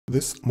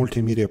This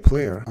multimedia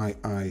player,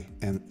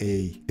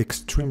 IINA,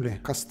 extremely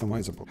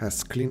customizable,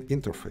 has clean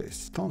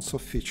interface, tons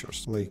of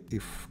features, like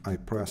if I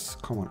press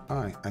Command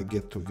I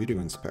get to Video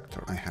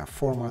Inspector. I have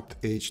format,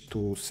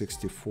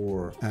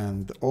 H.264,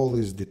 and all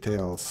these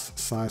details,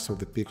 size of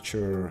the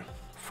picture,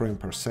 frame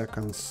per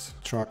seconds,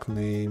 track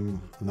name,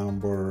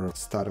 number,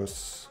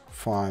 status,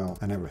 file,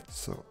 and everything.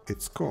 So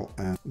it's cool.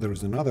 And there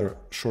is another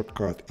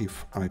shortcut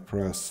if I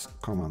press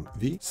Command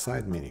V,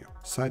 side menu.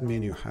 Side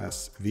menu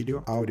has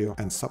video, audio,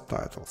 and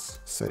subtitles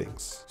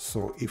settings.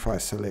 So if I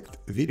select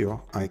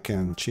video, I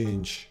can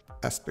change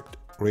aspect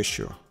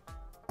ratio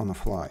on the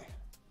fly.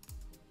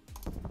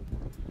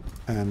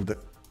 And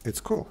it's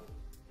cool.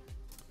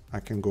 I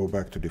can go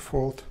back to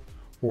default,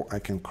 or I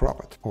can crop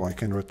it, or I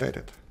can rotate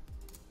it.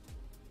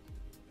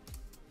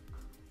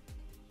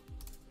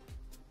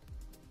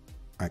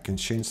 I can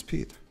change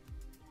speed.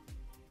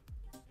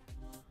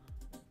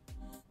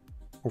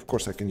 Of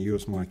course, I can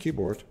use my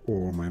keyboard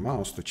or my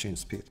mouse to change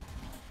speed.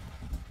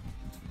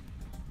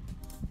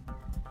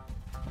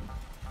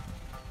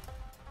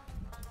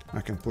 I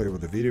can play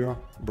with the video,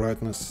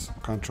 brightness,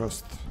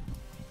 contrast,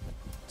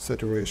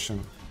 saturation,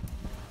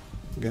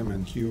 gamma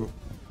and hue,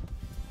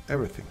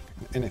 everything,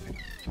 anything.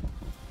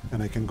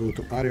 And I can go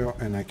to audio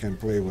and I can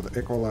play with the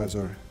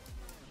equalizer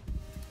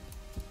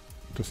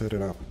to set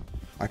it up.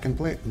 I can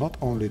play not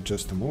only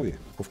just a movie,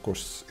 of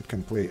course it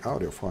can play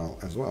audio file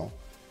as well.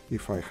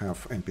 If I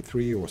have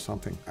MP3 or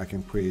something, I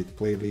can create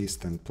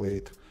playlist and play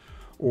it.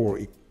 Or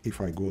if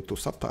I go to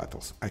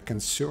subtitles, I can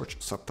search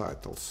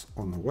subtitles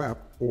on the web,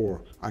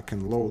 or I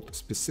can load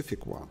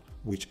specific one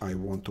which I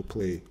want to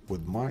play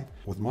with my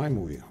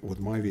movie, with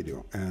my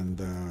video, and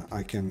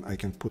I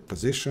can put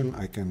position,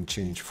 I can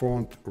change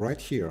font right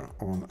here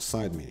on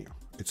side menu.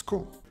 It's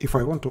cool. If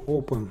I want to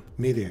open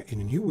media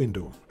in a new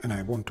window and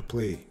I want to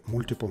play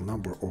multiple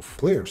number of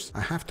players,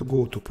 I have to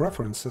go to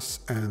preferences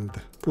and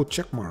put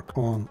checkmark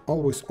on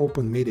always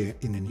open media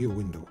in a new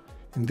window.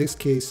 In this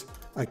case,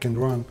 I can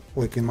run,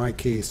 like in my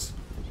case,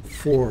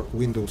 4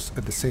 windows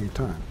at the same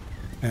time,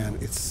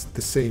 and it's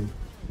the same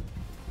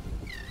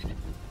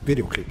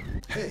video clip.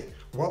 Hey,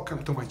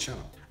 welcome to my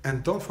channel.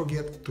 And don't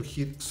forget to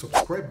hit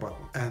subscribe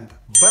button and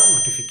bell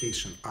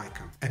notification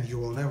icon, and you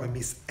will never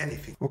miss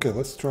anything. Okay,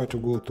 let's try to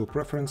go to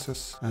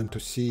preferences and to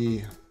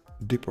see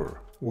deeper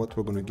what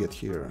we're gonna get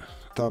here.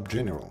 Tab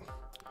general.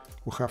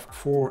 We have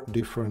 4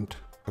 different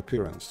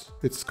appearance.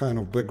 It's kind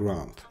of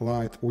background,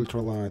 light,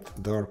 ultralight,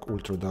 dark,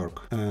 ultra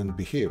dark, and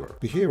behavior.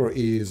 Behavior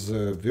is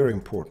very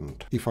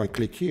important. If I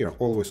click here,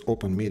 always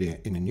open media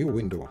in a new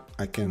window,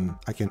 I can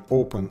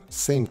open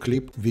same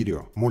clip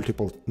video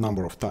multiple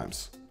number of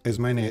times. As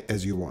many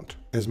as you want,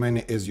 as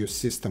many as your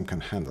system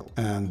can handle.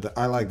 And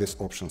I like this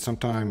option.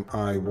 Sometimes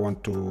I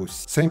want to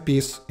same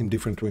piece in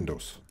different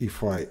windows.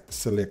 If I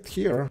select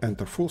here,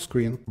 enter full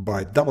screen,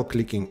 by double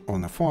clicking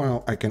on a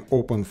file, I can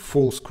open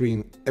full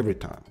screen every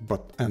time.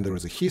 And there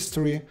is a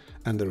history,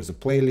 and there is a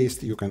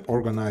playlist. You can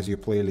organize your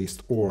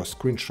playlist, or a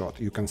screenshot.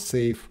 You can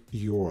save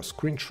your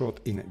screenshot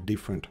in a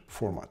different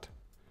format,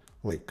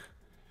 like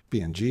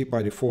PNG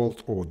by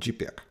default, or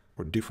JPEG.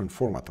 Or different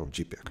format of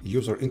JPEG.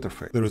 User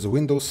interface. There is a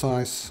window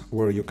size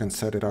where you can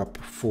set it up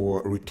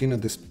for Retina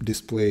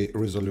display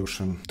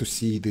resolution to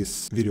see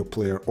this video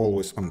player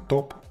always on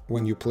top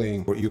when you're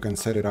playing, or you can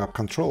set it up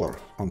controller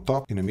on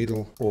top, in the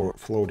middle, or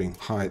floating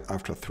hide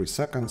after 3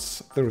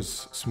 seconds. There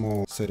is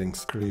small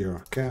settings,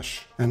 clear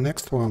cache. And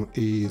next one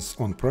is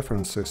on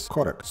preferences,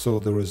 codec. So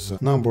there is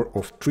a number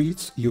of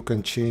treats you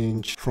can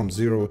change from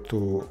 0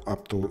 to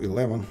up to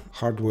 11.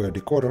 Hardware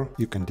decoder,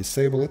 you can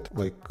disable it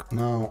like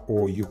now,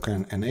 or you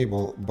can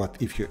enable, but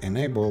if you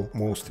enable,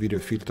 most video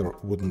filter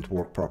wouldn't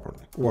work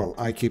properly. Well,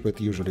 I keep it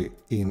usually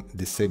in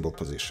disable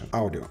position.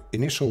 Audio,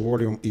 initial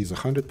volume is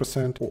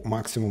 100%, or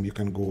maximum you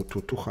can go to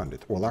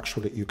 200. Well,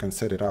 actually you can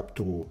set it up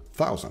to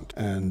 1000.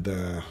 And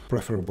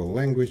preferable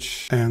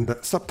language and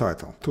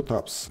subtitle, 2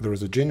 tabs. There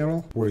is a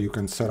general where you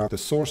can set up the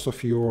source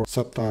of your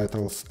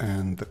subtitles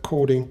and the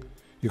coding.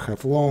 You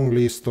have long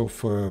list of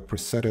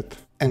preset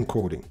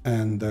encoding,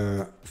 and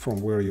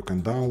from where you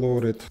can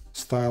download it.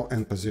 Style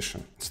and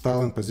position.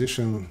 Style and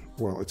position,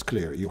 well, it's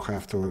clear. You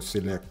have to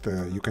select,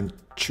 you can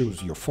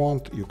choose your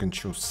font, you can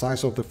choose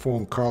size of the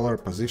font, color,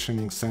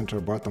 positioning,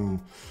 center,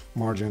 bottom,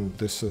 margin.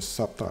 This is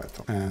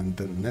subtitle. And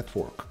the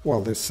network.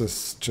 Well, this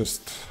is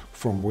just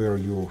from where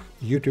your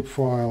YouTube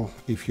file,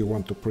 if you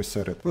want to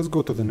preset it. Let's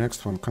go to the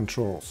next one,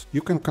 controls.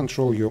 You can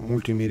control your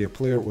multimedia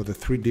player with the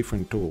 3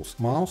 different tools: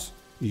 mouse,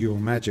 your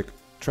magic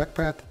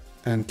trackpad,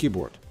 and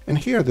keyboard. And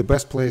here the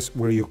best place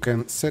where you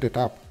can set it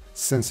up,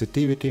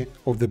 sensitivity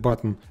of the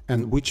button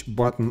and which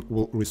button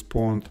will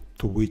respond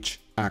to which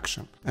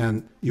action.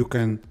 And you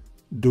can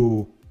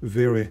do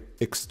very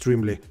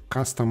extremely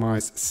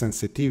customized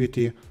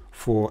sensitivity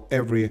for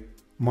every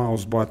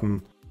mouse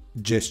button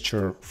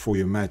gesture for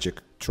your magic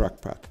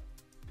trackpad.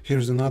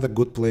 Here's another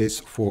good place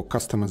for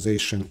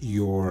customization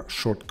your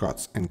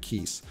shortcuts and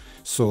keys.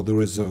 So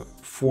there is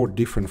 4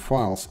 different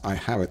files. I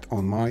have it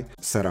on my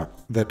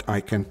setup that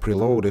I can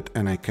preload it,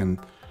 and I can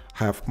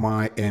have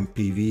my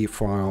MPV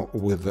file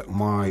with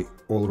my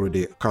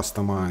already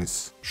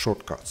customize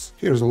shortcuts.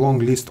 Here's a long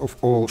list of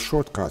all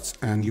shortcuts,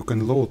 and you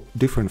can load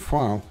different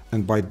file,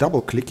 and by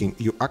double clicking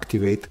you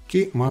activate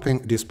key mapping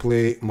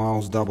display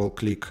mouse double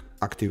click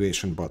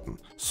activation button.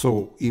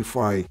 So if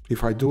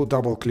I do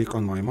double click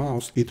on my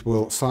mouse, it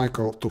will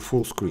cycle to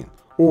full screen.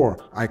 Or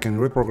I can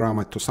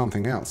reprogram it to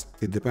something else,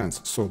 it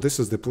depends. So this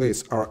is the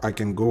place where I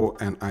can go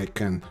and I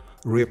can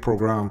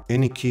reprogram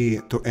any key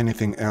to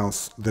anything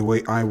else the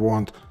way I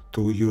want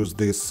to use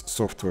this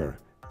software.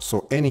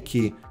 So any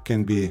key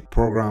can be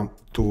programmed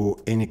to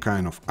any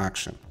kind of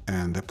action,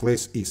 and the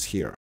place is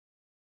here.